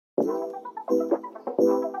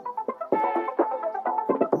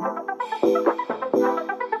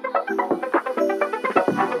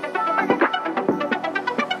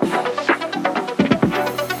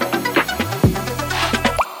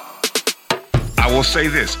I will say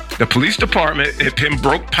this. The police department at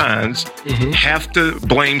Pembroke Pines have to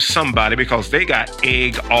blame somebody because they got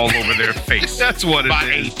egg all over their face. That's what it by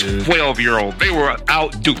is. By a 12-year-old. They were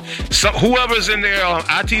outdue. So whoever's in their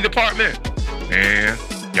IT department, man,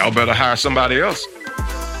 y'all better hire somebody else.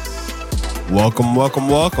 Welcome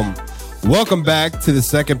back to the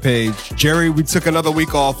second page. Jerry, we took another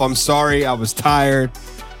week off. I'm sorry. I was tired.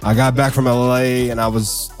 I got back from LA and I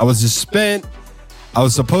was just spent. I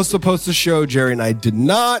was supposed to post a show, Jerry, and I did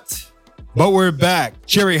not. But we're back.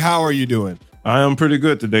 Jerry, how are you doing? I am pretty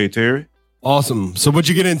good today, Terry. Awesome. So what'd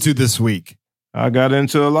you get into this week? I got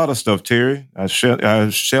into a lot of stuff, Terry. I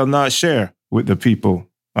shall not share with the people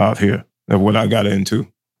out here of what I got into.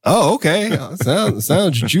 Oh, okay.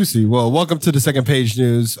 Sounds juicy. Well, welcome to the Second Page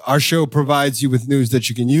News. Our show provides you with news that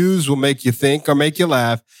you can use, will make you think or make you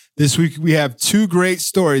laugh. This week we have two great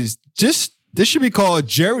stories. This should be called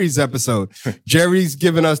Jerry's episode. Jerry's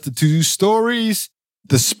giving us the two stories,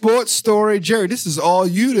 the sports story. Jerry, this is all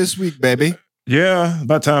you this week, baby. Yeah,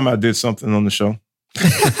 about time I did something on the show.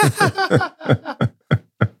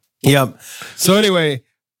 Yep. So anyway,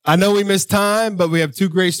 I know we missed time, but we have two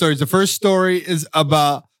great stories. The first story is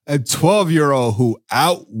about a 12-year-old who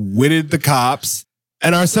outwitted the cops.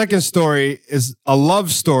 And our second story is a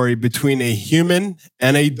love story between a human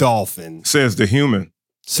and a dolphin. Says the human.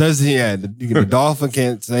 Says the dolphin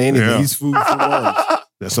can't say anything. Yeah. He's food for worms.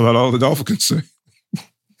 That's about all the dolphin can say.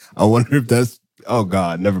 I wonder if that's... Oh,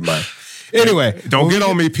 God, never mind. Anyway. Don't get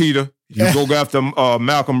on me, Peter. You go after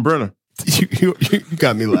Malcolm Brenner. You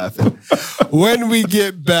got me laughing. When we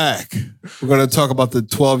get back, we're going to talk about the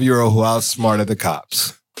 12-year-old who outsmarted the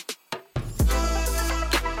cops.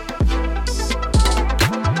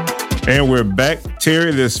 And we're back.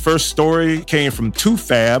 Terry, this first story came from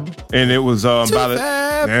TooFab, and it was about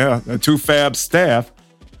a TooFab staff.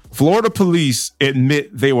 Florida police admit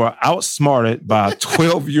they were outsmarted by a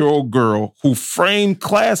 12-year-old girl who framed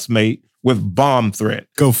classmate with bomb threat.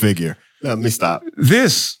 Go figure. Let me stop.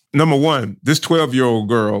 Number one, this 12-year-old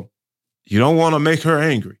girl, you don't want to make her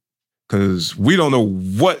angry because we don't know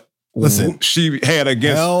what she had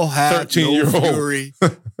against 13-year-old.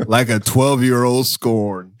 No like a 12-year-old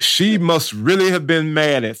scorn. She must really have been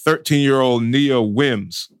mad at 13-year-old Nia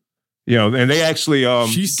Wims. You know, and they actually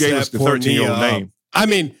gave us the 13-year-old name. I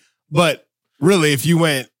mean, but really, if you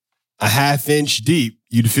went a half inch deep,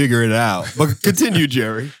 you'd figure it out. But continue,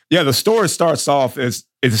 Jerry. Yeah, the story starts off as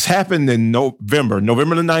it's happened in November the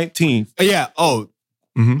 19th. Yeah. Oh,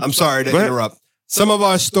 I'm sorry to interrupt. Some of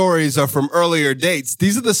our stories are from earlier dates.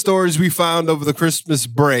 These are the stories we found over the Christmas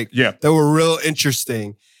break that were real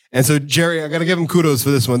interesting. And so, Jerry, I got to give him kudos for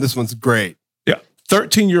this one. This one's great. Yeah.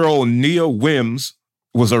 13-year-old Nia Wims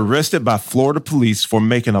was arrested by Florida police for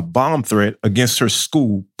making a bomb threat against her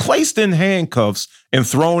school, placed in handcuffs, and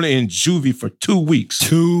thrown in juvie for 2 weeks.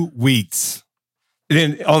 2 weeks.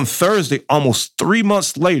 Then on Thursday, almost 3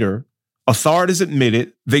 months later, authorities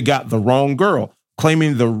admitted they got the wrong girl,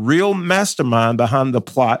 claiming the real mastermind behind the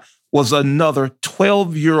plot was another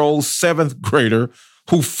 12-year-old seventh grader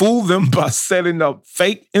who fooled them by setting up a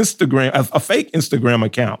fake Instagram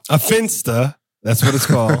account. A Finsta. That's what it's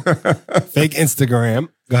called. Fake Instagram.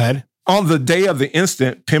 Go ahead. On the day of the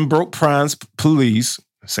incident, Pembroke Pines police,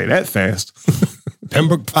 say that fast.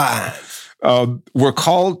 Pembroke Pines. Were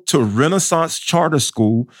called to Renaissance Charter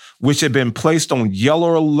School, which had been placed on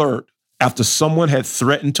yellow alert after someone had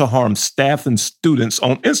threatened to harm staff and students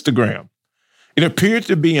on Instagram. It appeared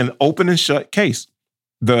to be an open and shut case.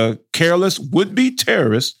 The careless would-be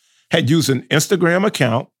terrorist had used an Instagram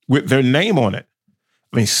account with their name on it.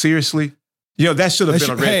 I mean, seriously? You know, that should have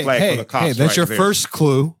been a red flag for the cops. Hey, that's your first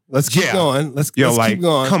clue. Let's keep going. Let's keep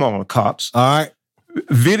going. Come on, cops. All right.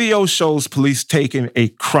 Video shows police taking a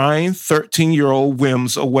crying 13-year-old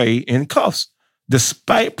Wims away in cuffs,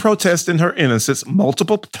 despite protesting her innocence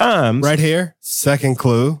multiple times. Right here. Second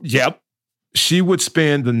clue. Yep. She would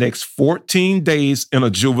spend the next 14 days in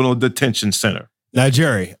a juvenile detention center. Now,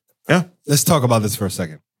 Jerry, let's talk about this for a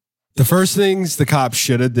second. The first things the cops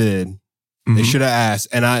should have did, they should have asked,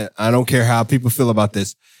 and I don't care how people feel about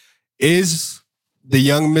this, is the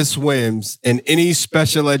young Miss Wims in any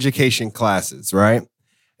special education classes, right?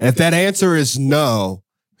 And if that answer is no,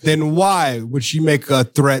 then why would she make a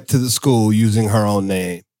threat to the school using her own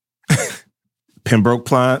name? Pembroke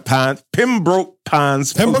Pines. Let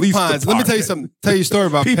me tell you something. Tell you a story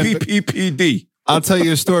about PPPD. I'll tell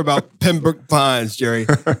you a story about Pembroke Pines, Jerry.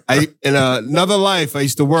 In another life, I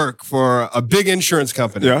used to work for a big insurance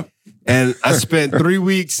company. Yeah. And I spent 3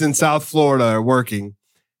 weeks in South Florida working.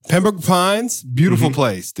 Pembroke Pines, beautiful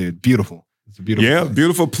place, dude. Beautiful. It's a beautiful place.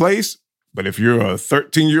 Beautiful place. But if you're a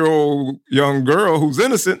 13-year-old young girl who's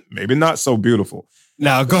innocent, maybe not so beautiful.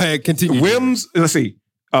 Now, go ahead, continue. Wims, let's see.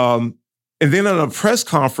 And then at a press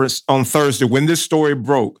conference on Thursday, when this story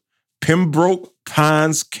broke, Pembroke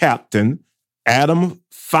Pines captain Adam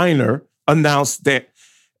Feiner announced that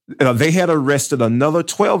they had arrested another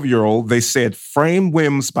 12-year-old. They said framed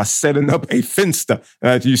Wims by setting up a Finsta.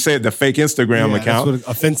 You said the fake Instagram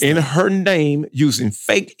account in her name using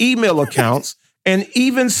fake email accounts and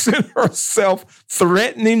even sent herself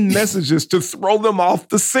threatening messages to throw them off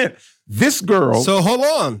the scent. This girl. So hold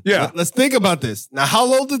on. Yeah. Let's think about this. Now,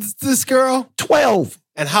 how old is this girl? 12.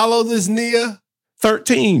 And how old is Nia?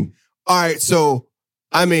 13. All right. So,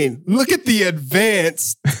 I mean, look at the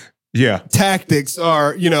advanced tactics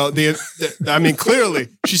are, clearly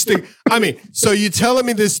she's thinking, so you telling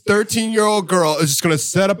me this 13-year-old girl is just going to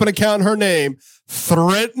set up an account in her name,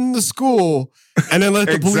 threaten the school, and then let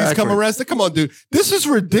the police come arrest her? Come on, dude. This is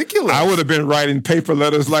ridiculous. I would have been writing paper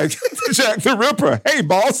letters like Jack the Ripper. Hey,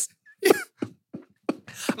 boss.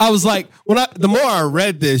 I was like, the more I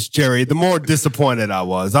read this, Jerry, the more disappointed I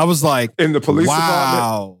was. I was like, in the police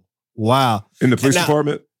department? Wow. In the police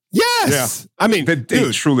department? Yes. Yeah. I mean,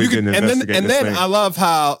 they truly didn't investigate And then I love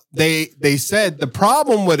how they said the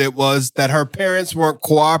problem with it was that her parents weren't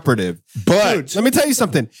cooperative. But dude, let me tell you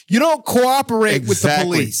something. You don't cooperate with the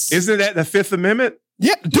police. Isn't that the Fifth Amendment?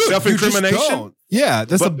 Yeah, dude. Self-incrimination? Yeah,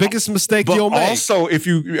 that's the biggest mistake you'll make. Also, if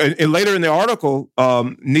you later in the article,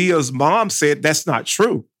 Nia's mom said that's not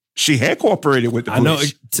true. She had cooperated with the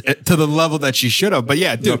police. I know to the level that she should have, but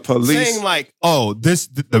yeah, dude, the police saying like, "Oh,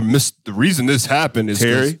 the reason this happened is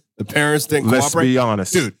Terry, the parents didn't cooperate." Let's be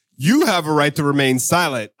honest, dude. You have a right to remain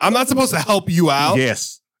silent. I'm not supposed to help you out.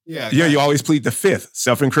 Yes. Yeah. You always plead the fifth,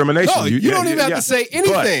 self-incrimination. No, you don't even have to say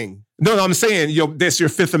anything. No, I'm saying that's your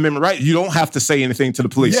Fifth Amendment right. You don't have to say anything to the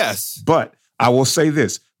police. Yes, but I will say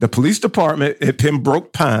this: the police department at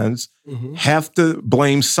Pembroke Pines have to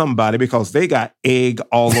blame somebody because they got egg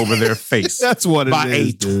all over their face. That's what it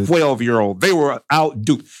is. By a 12-year-old. They were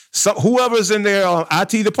outduped. So whoever's in their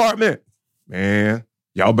IT department, man,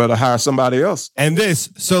 y'all better hire somebody else. And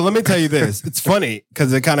so let me tell you this. It's funny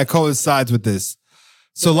because it kind of coincides with this.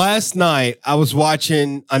 So last night I was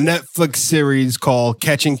watching a Netflix series called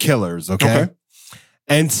Catching Killers. Okay.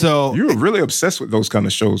 And so you're really obsessed with those kind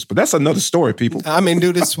of shows, but that's another story, people. I mean,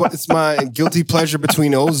 dude, it's my guilty pleasure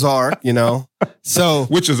between Ozark, So,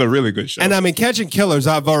 which is a really good show. And I mean, Catching Killers,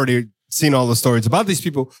 I've already seen all the stories about these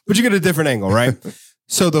people, but you get a different angle, right?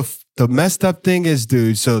 So the messed up thing is,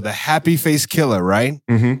 dude, so the happy face killer, right?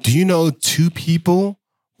 Mm-hmm. Do you know 2 people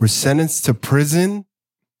were sentenced to prison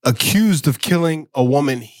accused of killing a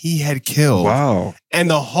woman he had killed? Wow. And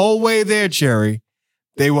the whole way there, Jerry,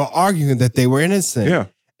 they were arguing that they were innocent. Yeah.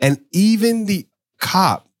 And even the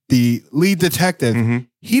cop, the lead detective,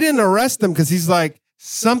 he didn't arrest them because he's like,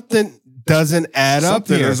 something doesn't add up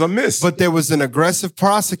here. Something is amiss. But there was an aggressive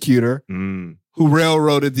prosecutor who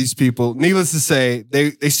railroaded these people. Needless to say,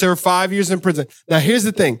 they served 5 years in prison. Now, here's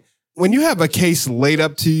the thing. When you have a case laid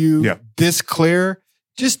up to you this clear,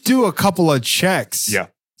 just do a couple of checks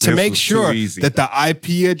to make sure that the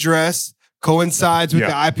IP address coincides with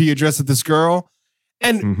the IP address of this girl.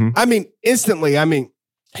 And I mean, instantly,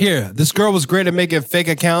 here, this girl was great at making fake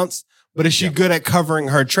accounts, but is she good at covering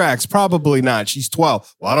her tracks? Probably not. She's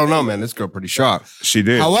 12. Well, I don't know, man. This girl pretty sharp. She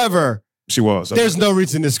did. However, she was. There's no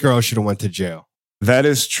reason this girl should have went to jail. That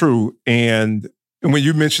is true. And when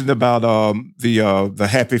you mentioned about the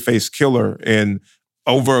happy face killer and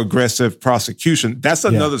over aggressive prosecution, that's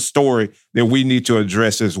another story that we need to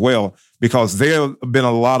address as well, because there have been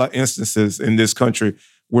a lot of instances in this country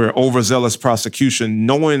where overzealous prosecution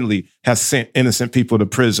knowingly has sent innocent people to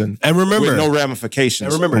prison. And remember, with no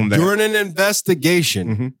ramifications. And remember, during an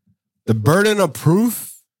investigation, the burden of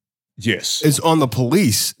proof is on the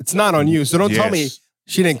police. It's not on you. So don't tell me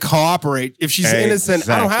she didn't cooperate. If she's innocent,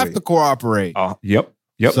 I don't have to cooperate. Yep.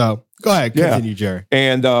 So go ahead, continue, Jerry.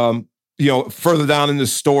 And further down in the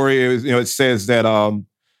story, it says that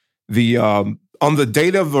on the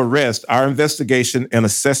date of arrest, our investigation and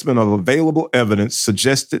assessment of available evidence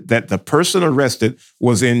suggested that the person arrested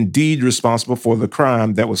was indeed responsible for the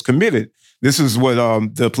crime that was committed. This is what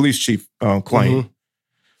the police chief claimed.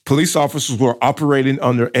 Police officers were operating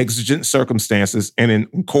under exigent circumstances, and in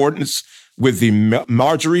accordance with the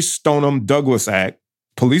Marjorie Stoneham Douglas Act,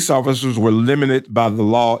 police officers were limited by the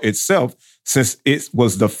law itself, since it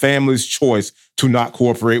was the family's choice to not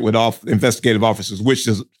cooperate with investigative officers, which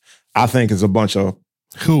is, I think, is a bunch of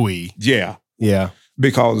hooey. Yeah.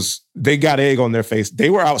 Because they got egg on their face. They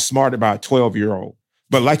were outsmarted by a 12-year-old.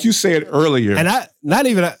 But like you said earlier. And not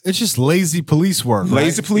even, it's just lazy police work.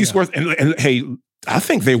 Lazy police work. And hey, I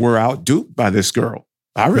think they were outduped by this girl.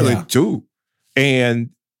 I really do.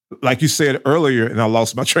 And like you said earlier, and I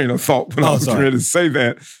lost my train of thought when I was ready to say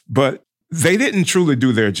that, but they didn't truly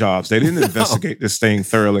do their jobs. They didn't investigate this thing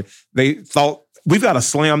thoroughly. They thought, we've got a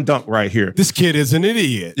slam dunk right here. This kid is an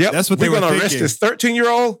idiot. Yep. That's what they were thinking. We're going to arrest this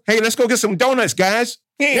 13-year-old. Hey, let's go get some donuts, guys.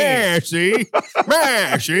 Yeah, see?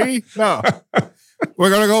 No. We're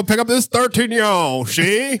going to go pick up this 13-year-old,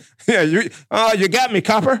 see? Yeah, you got me,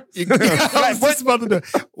 copper.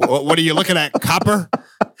 What are you looking at, copper?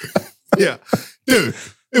 Yeah. Dude,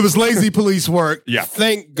 it was lazy police work. Yeah.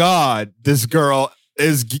 Thank God this girl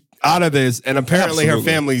is out of this, and apparently her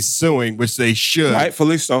family's suing, which they should.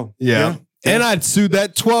 Rightfully so. Yeah. And I'd sue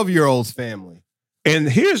that 12-year-old's family. And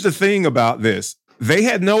here's the thing about this. They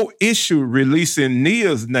had no issue releasing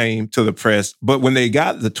Nia's name to the press, but when they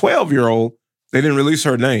got the 12-year-old, they didn't release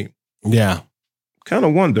her name. Yeah. Kind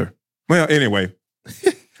of wonder. Well, anyway.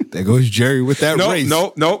 There goes Jerry with that race.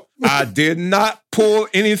 No. I did not pull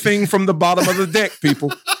anything from the bottom of the deck,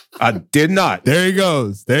 people. I did not. There he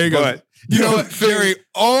goes. But, you know what? Jerry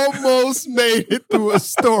almost made it through a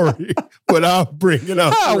story without bringing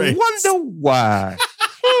up race. I wonder why.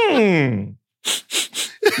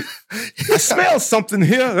 I smell something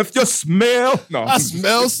here. If you smell. No, I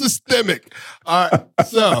smell systemic. All right.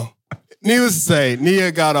 So, needless to say,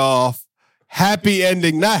 Nia got off. Happy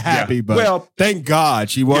ending. Not happy, but thank God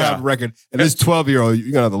she won out the record. And this 12-year-old,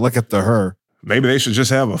 you're going to have to look at her. Maybe they should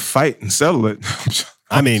just have a fight and settle it.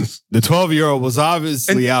 I mean, the 12-year-old was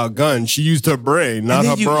obviously outgunned. She used her brain, not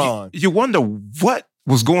her brawn. You wonder what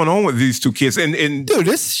was going on with these two kids. And dude,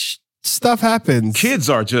 this stuff happens. Kids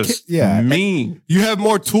are just mean. You have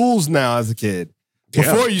more tools now as a kid.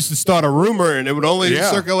 Before, you used to start a rumor and it would only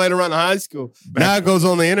circulate around high school. Now it goes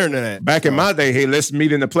on the internet. Back in my day, hey, let's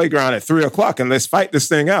meet in the playground at 3:00 and let's fight this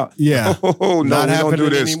thing out. Yeah. Oh, no, not we happening don't do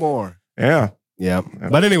this anymore. Yeah.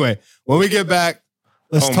 But anyway, when we get back,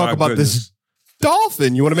 let's talk about this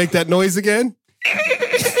dolphin. You want to make that noise again?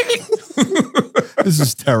 This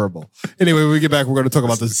is terrible. Anyway, when we get back, we're going to talk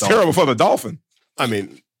about this dolphin. Terrible for the dolphin. I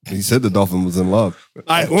mean, he said the dolphin was in love. All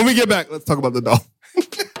right, when we get back, let's talk about the dolphin.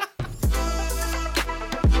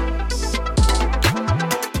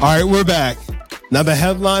 All right, we're back. Now, the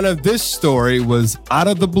headline of this story was out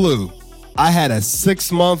of the blue. I had a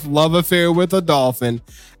 6-month love affair with a dolphin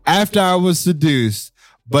after I was seduced,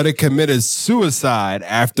 but it committed suicide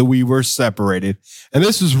after we were separated. And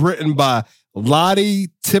this was written by Lottie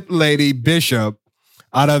Tiplady Bishop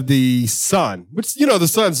out of the Sun, which, you know, the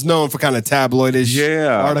Sun's known for kind of tabloidish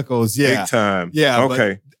articles. Yeah. Big time. Yeah.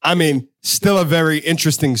 Okay. But, I mean, still a very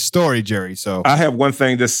interesting story, Jerry. So I have one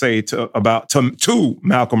thing to say to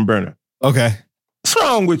Malcolm Brenner. Okay. What's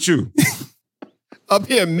wrong with you? Up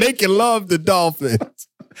here making love to dolphins.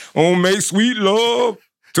 Oh, make sweet love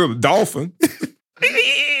to the dolphin.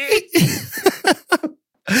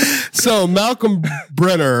 So Malcolm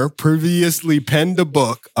Brenner previously penned a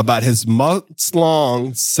book about his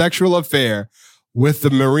months-long sexual affair with the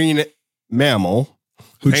marine mammal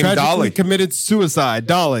who tragically committed suicide,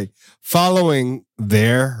 Dolly, following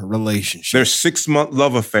their relationship. Their 6-month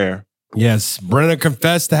love affair. Yes, Brenner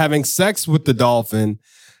confessed to having sex with the dolphin,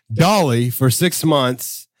 Dolly, for 6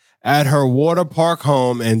 months at her water park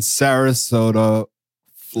home in Sarasota,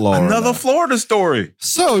 Florida. Another Florida story.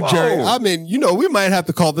 So, Jerry, I mean, you know, we might have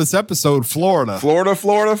to call this episode Florida.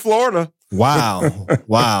 Florida.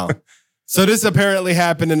 Wow. So this apparently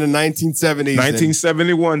happened in the 1970s.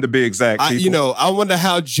 1971 to be exact. You know, I wonder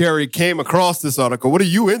how Jerry came across this article. What are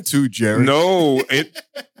you into, Jerry? No,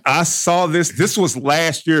 I saw this. This was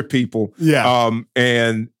last year, people. Yeah.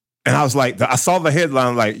 And I was like, I saw the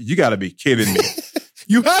headline, like, you got to be kidding me.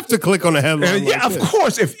 You have to click on the headline. Yeah, of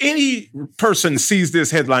course. If any person sees this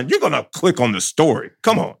headline, you're going to click on the story.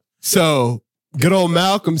 Come on. So good old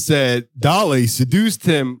Malcolm said Dolly seduced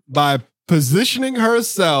him by positioning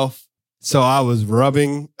herself so I was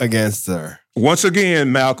rubbing against her. Once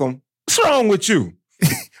again, Malcolm, what's wrong with you?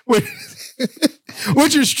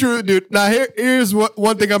 Which is true, dude. Now, here's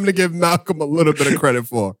one thing I'm going to give Malcolm a little bit of credit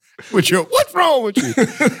for. What's wrong with you?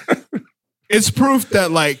 It's proof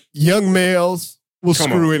that, like, young males will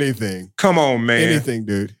screw anything. Come on, man. Anything,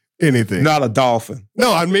 dude. Anything. Not a dolphin.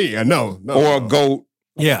 No, on me. I know. No, or a goat.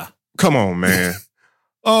 Yeah. Come on, man.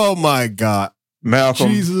 Oh, my God.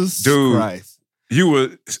 Malcolm. Jesus Christ. He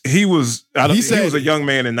was a young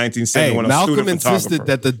man in 1971. Malcolm insisted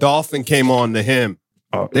that the dolphin came on to him.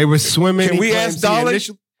 They were swimming. Can we ask Dolly?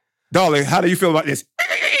 Dolly, how do you feel about this?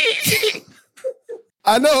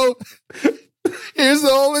 I know. Here's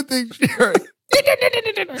the only thing, Jerry.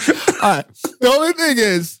 All right. The only thing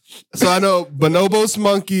is, so I know bonobos,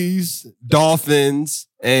 monkeys, dolphins,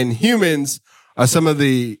 and humans are some of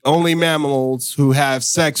the only mammals who have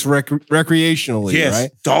sex recreationally, yes,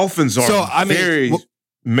 right? Dolphins are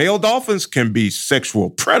male dolphins can be sexual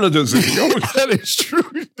predators. That is true.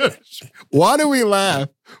 Why do we laugh?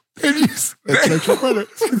 Sexual predator.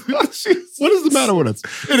 What is the matter with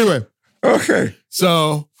us? Anyway. Okay.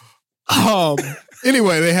 So,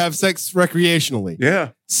 anyway, they have sex recreationally. Yeah.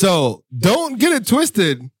 So don't get it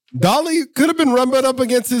twisted. Dolly could have been rubbing up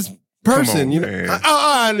against his person.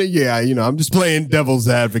 I'm just playing devil's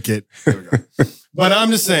advocate. But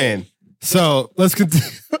I'm just saying. So let's continue.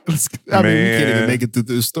 We can't even make it through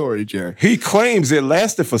this story, Jerry. He claims it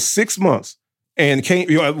lasted for 6 months. And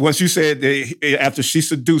once you said that after she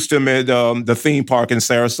seduced him at the theme park in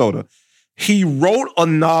Sarasota, he wrote a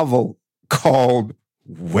novel called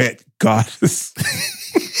Wet Goddess.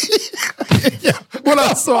 Yeah. When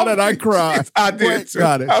I saw that, I cried. I did too.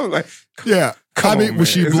 Got it. I was like, yeah. Was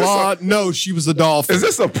she blonde? No, she was a dolphin. Is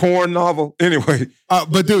this a porn novel? Anyway.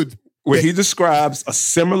 But dude. Where he describes a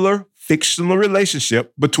similar fictional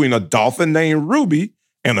relationship between a dolphin named Ruby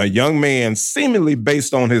and a young man seemingly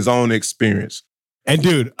based on his own experience. And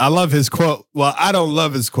dude, I love his quote. Well, I don't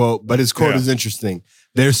love his quote, but his quote is interesting.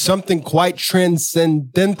 There's something quite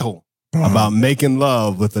transcendental about making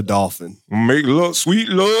love with a dolphin. Make love, sweet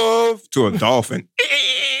love to a dolphin.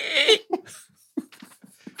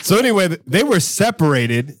 So anyway, they were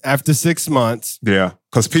separated after 6 months. Yeah,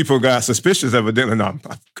 because people got suspicious evidently. No, I'm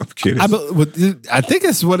kidding. I think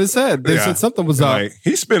that's what it said. They said something was up. Like,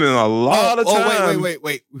 he's spending a lot of time.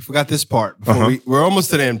 Wait. We forgot this part. We're almost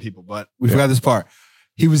to the end, people, but we forgot this part.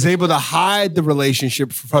 He was able to hide the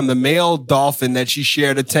relationship from the male dolphin that she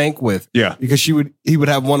shared a tank with. Yeah. Because he would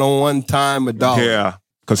have one-on-one time with Dolphin. Yeah.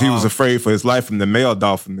 Because he was afraid for his life from the male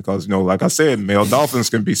dolphin. Because, like I said, male dolphins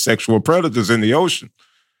can be sexual predators in the ocean.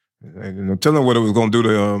 Tell him what it was going to do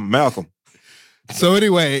to Malcolm. So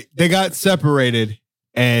anyway, they got separated,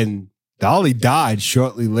 and Dolly died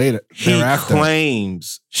shortly later. He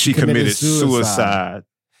claims she committed suicide.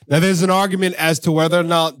 Now, there's an argument as to whether or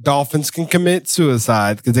not dolphins can commit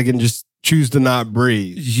suicide because they can just choose to not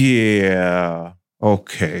breathe. Yeah.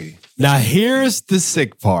 Okay. Now, here's the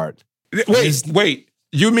sick part. Wait.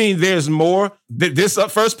 You mean there's more? This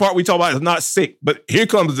first part we talk about is not sick, but here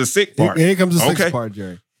comes the sick part. Here comes the sick part,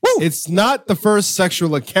 Jerry. Woo! It's not the first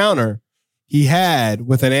sexual encounter he had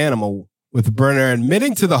with an animal, with Brenner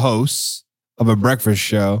admitting to the hosts of a breakfast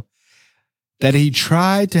show that he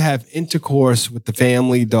tried to have intercourse with the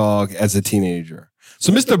family dog as a teenager.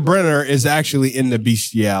 So Mr. Brenner is actually into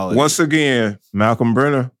bestiality. Once again, Malcolm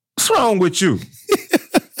Brenner, what's wrong with you?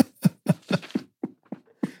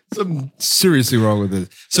 Something seriously wrong with this.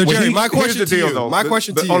 So Jerry, my question to you. My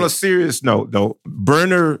question to you. On a serious note, though,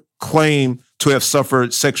 Brenner claimed to have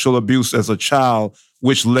suffered sexual abuse as a child,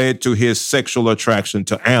 which led to his sexual attraction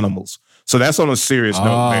to animals. So that's on a serious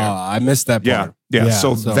note there. I missed that part. Yeah.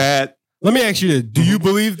 So that... Let me ask you this. Do you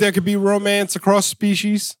believe there could be romance across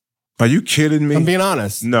species? Are you kidding me? I'm being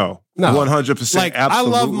honest. No. 100%. Like, I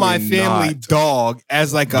love my family dog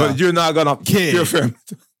as like a... But you're not going to... Kid. Your family...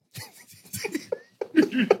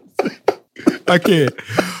 I can't.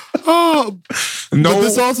 Oh, no,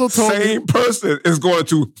 this also same person is going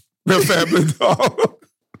to their family dog.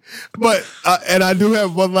 But, and I do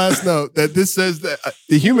have one last note that this says that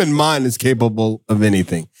the human mind is capable of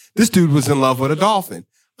anything. This dude was in love with a dolphin.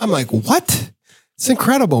 I'm like, what? It's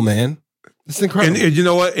incredible, man. It's incredible. And you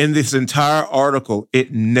know what? In this entire article,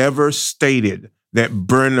 it never stated that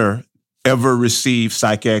Brenner ever received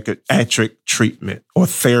psychiatric treatment or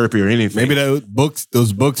therapy or anything. Maybe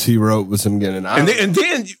those books he wrote was him getting out. And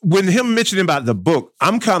then when him mentioning about the book,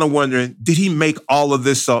 I'm kind of wondering, did he make all of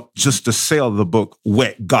this up just to sell the book,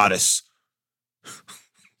 Wet Goddess?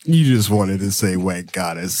 You just wanted to say Wet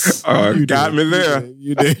Goddess. You got me there.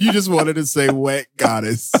 You did. You just wanted to say Wet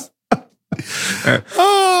Goddess.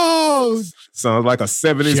 Oh. Sounds like a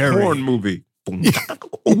 70s Jerry. porn movie.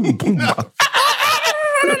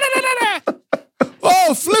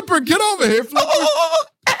 Oh, Flipper, get over here, Flipper.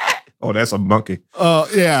 Oh, that's a monkey.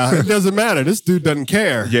 Yeah, it doesn't matter. This dude doesn't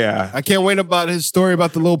care. Yeah. I can't wait about his story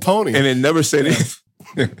about the little pony. And it never said he's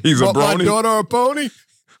a brony. My daughter a pony?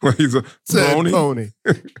 Well, he's a brony. Pony.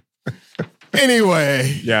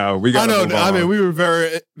 Anyway. Yeah, we got to move on. I mean, we were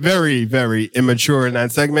very, very, very immature in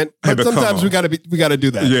that segment. But sometimes we got to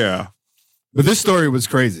do that. Yeah. But this story was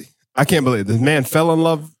crazy. I can't believe it. This man fell in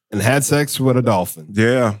love and had sex with a dolphin.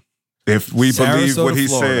 Yeah. If we believe what he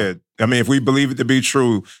Florida. said, I mean, if we believe it to be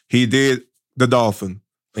true, he did the dolphin.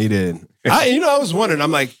 He did. I was wondering,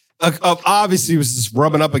 I'm like, obviously he was just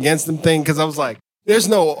rubbing up against them thing because I was like, there's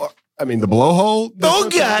no, the blowhole. Oh,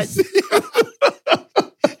 God.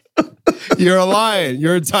 You're a lion.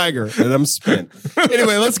 You're a tiger. And I'm spin.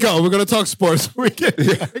 Anyway, let's go. We're going to talk sports.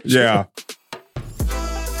 Yeah.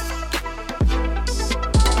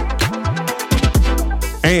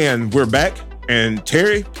 And we're back. And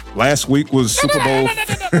Terry, last week was Super Bowl.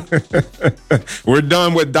 We're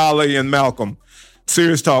done with Dolly and Malcolm.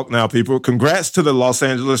 Serious talk now, people. Congrats to the Los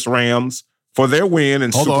Angeles Rams for their win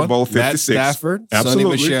in Super Bowl 56. Matt Stafford,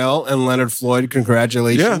 Absolutely. Sonny Michel, and Leonard Floyd.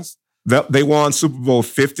 Congratulations. Yeah. They won Super Bowl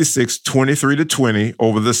 56, 23-20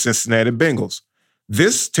 over the Cincinnati Bengals.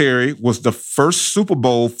 This, Terry, was the first Super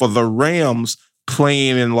Bowl for the Rams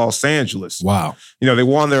playing in Los Angeles. Wow. You know, they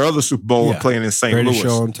won their other Super Bowl playing in St. Louis.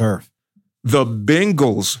 Show on turf. The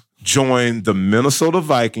Bengals joined the Minnesota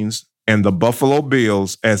Vikings and the Buffalo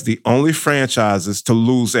Bills as the only franchises to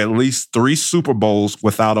lose at least 3 Super Bowls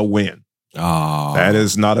without a win. Oh. That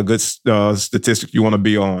is not a good statistic you want to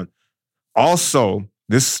be on. Also,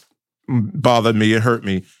 this bothered me. It hurt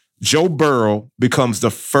me. Joe Burrow becomes the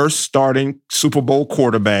first starting Super Bowl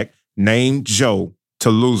quarterback named Joe to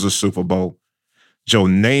lose a Super Bowl. Joe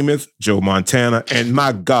Namath, Joe Montana, and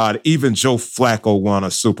my God, even Joe Flacco won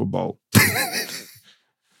a Super Bowl.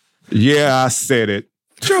 Yeah, I said it.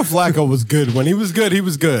 Joe Flacco was good. When he was good, he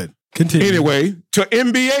was good. Continue. Anyway, to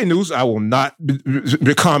NBA news, I will not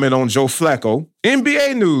be comment on Joe Flacco.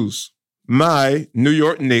 NBA news, my New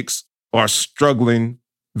York Knicks are struggling.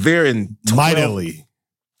 They're in mightily.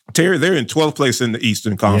 Terry, they're in 12th place in the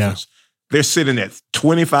Eastern Conference. Yeah. They're sitting at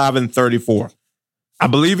 25-34. I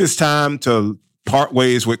believe it's time to part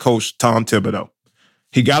ways with Coach Tom Thibodeau.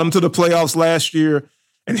 He got them to the playoffs last year.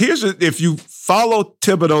 And if you follow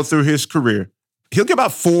Thibodeau through his career, he'll get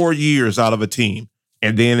about 4 years out of a team,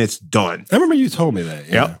 and then it's done. I remember you told me that.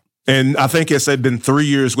 Yeah. Yep. And I think it's been 3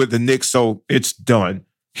 years with the Knicks, so it's done.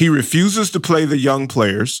 He refuses to play the young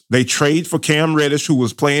players. They trade for Cam Reddish, who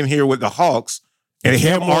was playing here with the Hawks, and they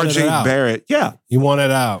have R.J. Barrett. Yeah. He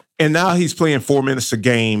wanted out. And now he's playing 4 minutes a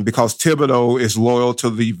game because Thibodeau is loyal to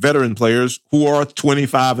the veteran players who are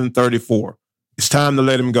 25-34. It's time to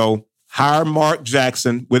let him go. Hire Mark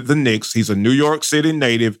Jackson with the Knicks. He's a New York City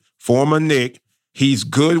native, former Knick. He's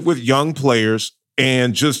good with young players,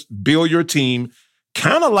 and just build your team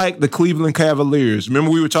kind of like the Cleveland Cavaliers.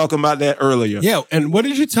 Remember we were talking about that earlier. Yeah, and what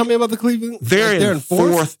did you tell me about the Cleveland? They're in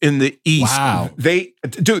fourth in the East. Wow.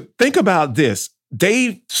 Dude, think about this.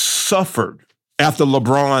 They suffered after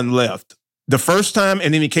LeBron left the first time,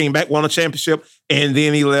 and then he came back, won a championship, and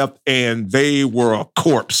then he left, and they were a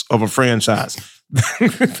corpse of a franchise.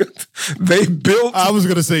 They built. I was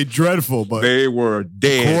going to say dreadful, but they were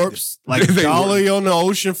dead. Corpse, like Dolly on the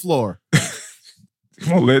ocean floor.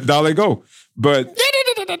 Won't let Dolly go. But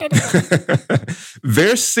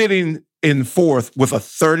they're sitting in fourth with a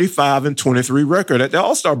 35-23 record at the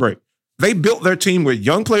All-Star break. They built their team with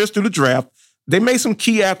young players through the draft. They made some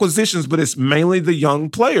key acquisitions, but it's mainly the young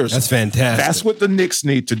players. That's fantastic. That's what the Knicks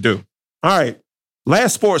need to do. All right.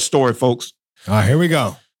 Last sports story, folks. All right, here we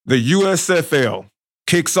go. The USFL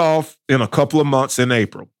kicks off in a couple of months in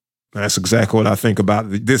April. That's exactly what I think about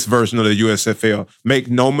this version of the USFL. Make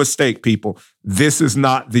no mistake, people. This is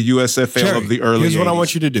not the USFL of the early 80s. Here's what I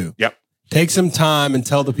want you to do. Yep. Take some time and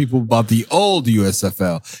tell the people about the old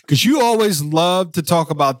USFL, because you always love to talk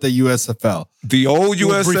about the USFL. The old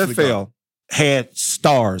USFL had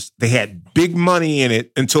stars. They had big money in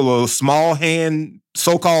it until a small hand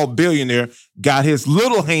so-called billionaire got his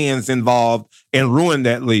little hands involved and ruined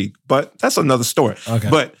that league. But that's another story. Okay.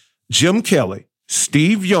 But Jim Kelly,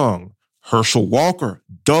 Steve Young, Herschel Walker,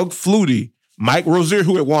 Doug Flutie, Mike Rozier,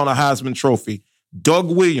 who had won a Heisman Trophy, Doug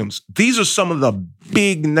Williams. These are some of the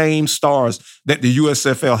big name stars that the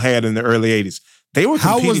USFL had in the early 80s. They were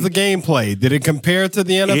competing. How was the game played? Did it compare to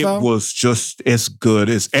the NFL? It was just as good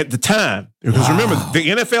as at the time. Because remember, the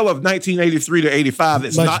NFL of 1983 to 85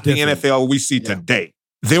 is not different. The NFL we see today.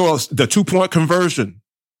 There was the 2-point conversion.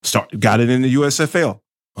 Got it in the USFL.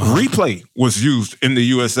 Replay was used in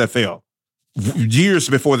the USFL years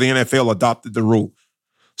before the NFL adopted the rule.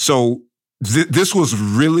 So this was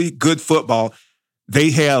really good football.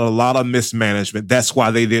 They had a lot of mismanagement. That's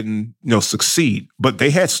why they didn't, succeed. But they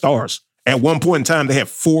had stars. At one point in time, they had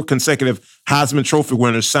 4 consecutive Heisman Trophy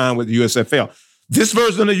winners signed with the USFL. This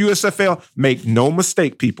version of the USFL, make no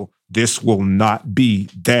mistake, people, this will not be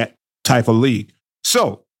that type of league.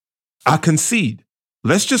 So I concede.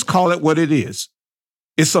 Let's just call it what it is.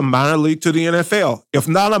 It's a minor league to the NFL. If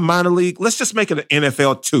not a minor league, let's just make it an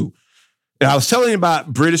NFL 2. And I was telling you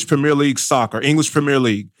about British Premier League soccer, English Premier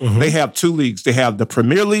League. Mm-hmm. They have 2 leagues. They have the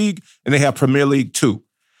Premier League and they have Premier League 2.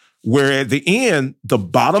 Where at the end, the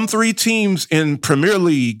bottom 3 teams in Premier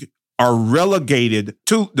League are relegated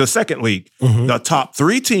to the second league. Mm-hmm. The top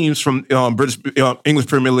 3 teams from English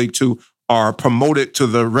Premier League 2 are promoted to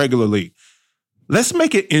the regular league. Let's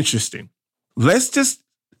make it interesting. Let's just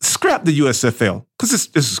scrap the USFL because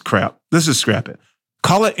this is crap. Let's just scrap it.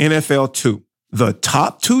 Call it NFL 2. The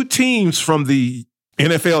top 2 teams from the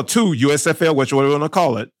NFL 2, USFL, whichever you want to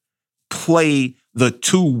call it, play the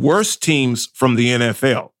 2 worst teams from the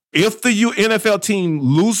NFL. If the NFL team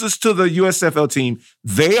loses to the USFL team,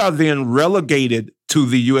 they are then relegated to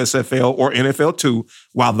the USFL or NFL 2,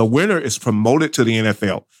 while the winner is promoted to the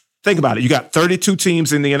NFL. Think about it. You got 32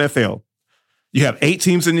 teams in the NFL. You have 8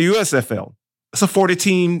 teams in the USFL. It's a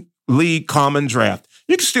 40-team league common draft.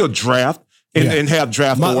 You can still draft and have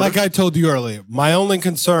draft order. Like I told you earlier, my only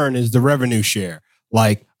concern is the revenue share.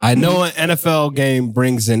 Like, I know an NFL game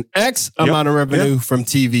brings in X amount of revenue from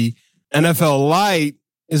TV. NFL Lite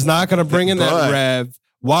is not going to bring in that rev.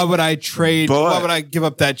 Why would I trade? Why would I give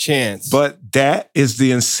up that chance? But that is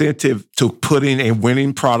the incentive to putting a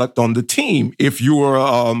winning product on the team. If you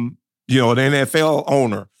are, an NFL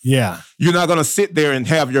owner, you're not going to sit there and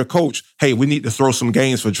have your coach, hey, we need to throw some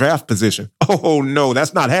games for draft position. Oh, no,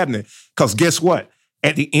 that's not happening. Because guess what?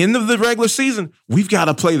 At the end of the regular season, we've got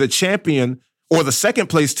to play the champion or the second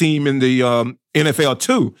place team in the NFL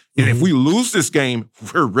 2. And if we lose this game,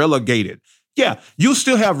 we're relegated. Yeah, you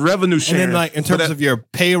still have revenue sharing. And then, like, in terms of your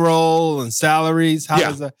payroll and salaries, how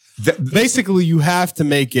does that? Basically, you have to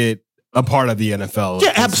make it a part of the NFL.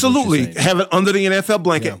 Yeah, absolutely. Have it under the NFL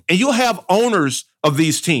blanket. Yeah. And you'll have owners of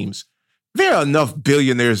these teams. There are enough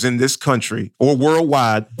billionaires in this country or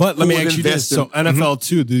worldwide. But let me ask you this. So NFL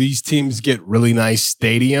 2, do these teams get really nice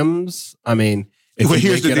stadiums? I mean,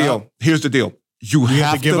 here's the deal. Here's the deal. You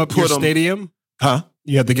have to give up your stadium? Huh?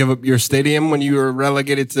 You have to give up your stadium when you were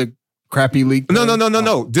relegated to crappy league play?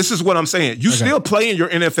 No. This is what I'm saying. You still play in your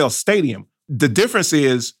NFL stadium. The difference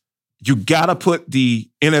is you got to put the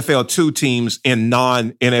NFL 2 teams in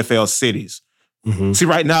non-NFL cities. Mm-hmm. See,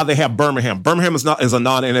 right now they have Birmingham. Birmingham is a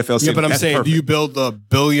non-NFL city. Yeah, but I'm saying, perfect. Do you build the $1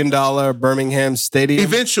 billion Birmingham stadium?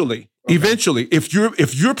 Eventually, if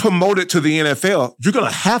you're promoted to the NFL, you're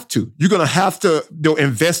gonna have to. You're gonna have to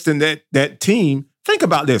invest in that team. Think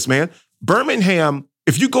about this, man. Birmingham.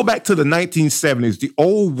 If you go back to the 1970s, the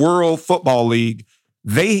old World Football League,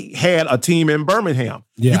 they had a team in Birmingham.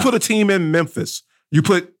 Yeah. You put a team in Memphis. You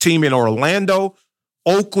put a team in Orlando,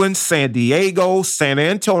 Oakland, San Diego, San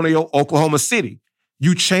Antonio, Oklahoma City.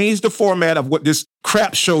 You change the format of what this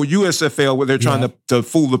crap show USFL, what they're trying to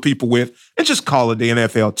fool the people with, and just call it the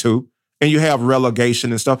NFL 2. And you have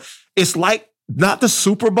relegation and stuff. It's like not the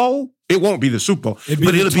Super Bowl. It won't be the Super Bowl,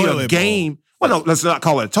 but it'll be a game. Well, no, let's not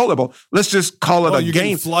call it a toilet bowl. Let's just call it a you game.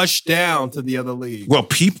 Can flush down to the other league. Well,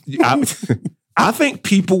 I think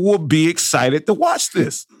people will be excited to watch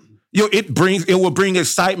this. It will bring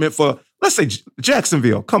excitement for, let's say,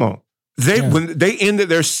 Jacksonville. Come on. When they ended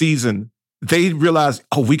their season, they realized,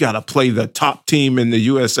 we got to play the top team in the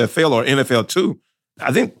USFL or NFL 2.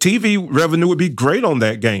 I think TV revenue would be great on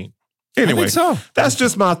that game. Anyway, that's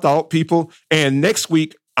just my thought, people. And next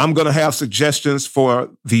week, I'm going to have suggestions for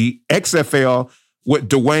the XFL, what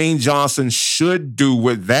Dwayne Johnson should do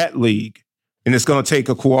with that league. And it's going to take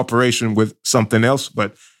a cooperation with something else,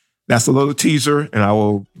 but that's a little teaser, and I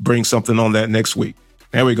will bring something on that next week.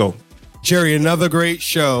 There we go. Jerry, another great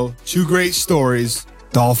show. 2 great stories.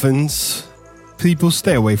 Dolphins. People,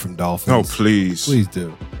 stay away from dolphins. Oh, please. Please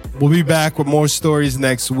do. We'll be back with more stories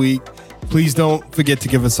next week. Please don't forget to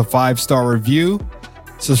give us a 5-star review.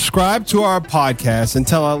 Subscribe to our podcast and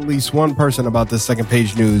tell at least one person about the Second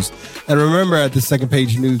Page News. And remember, at the Second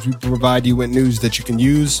Page News, we provide you with news that you can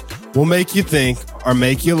use, will make you think, or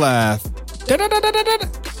make you laugh.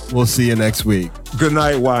 We'll see you next week. Good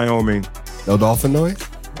night, Wyoming. No dolphin noise?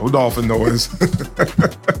 No dolphin noise.